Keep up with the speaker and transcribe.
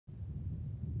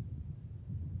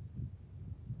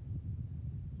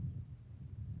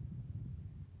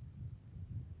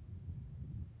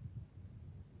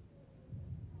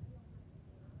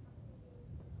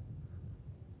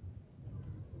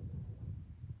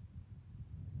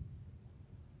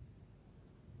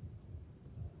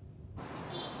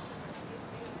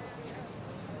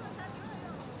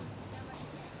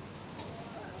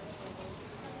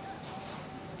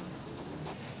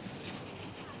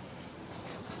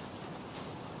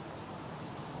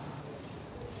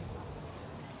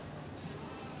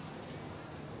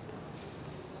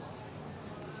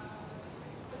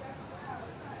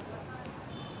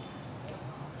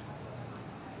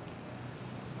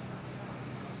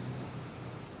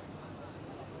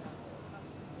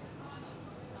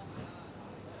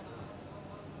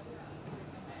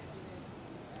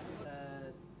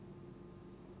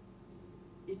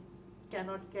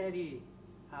cannot carry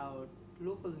out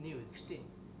local news.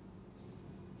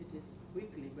 It is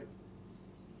weekly, but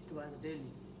it was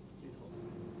daily before.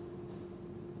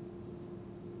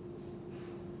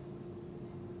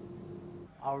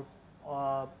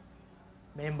 Our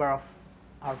member of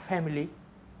our family,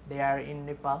 they are in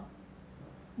Nepal.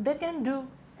 They can do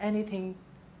anything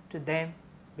to them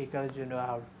because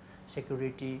our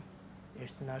security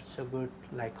is not so good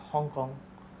like Hong Kong.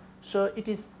 So it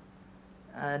is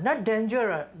not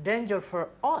danger for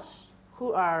us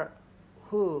who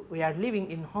we are living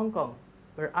in Hong Kong,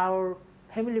 but our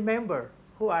family member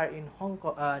who are in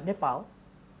Nepal,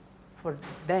 for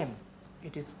them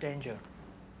it is danger.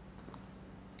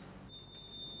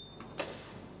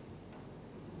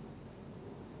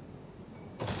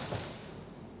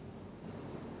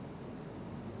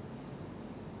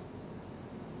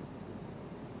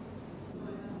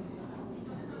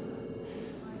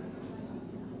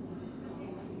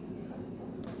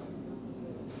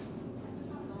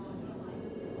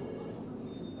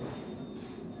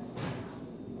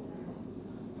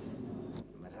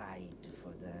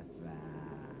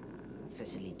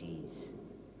 Facilities.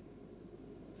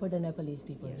 For the Nepalese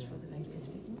people? Yes, here. for the Nepalese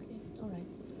people. Okay, all right.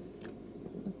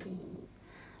 Okay.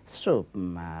 So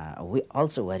we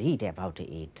also worried about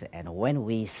it, and when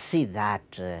we see that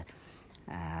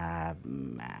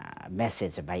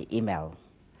message by email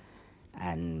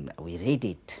and we read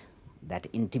it, that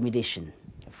intimidation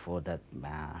for the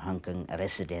Hong Kong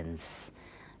residents,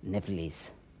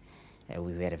 Nepalese,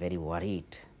 we were very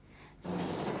worried.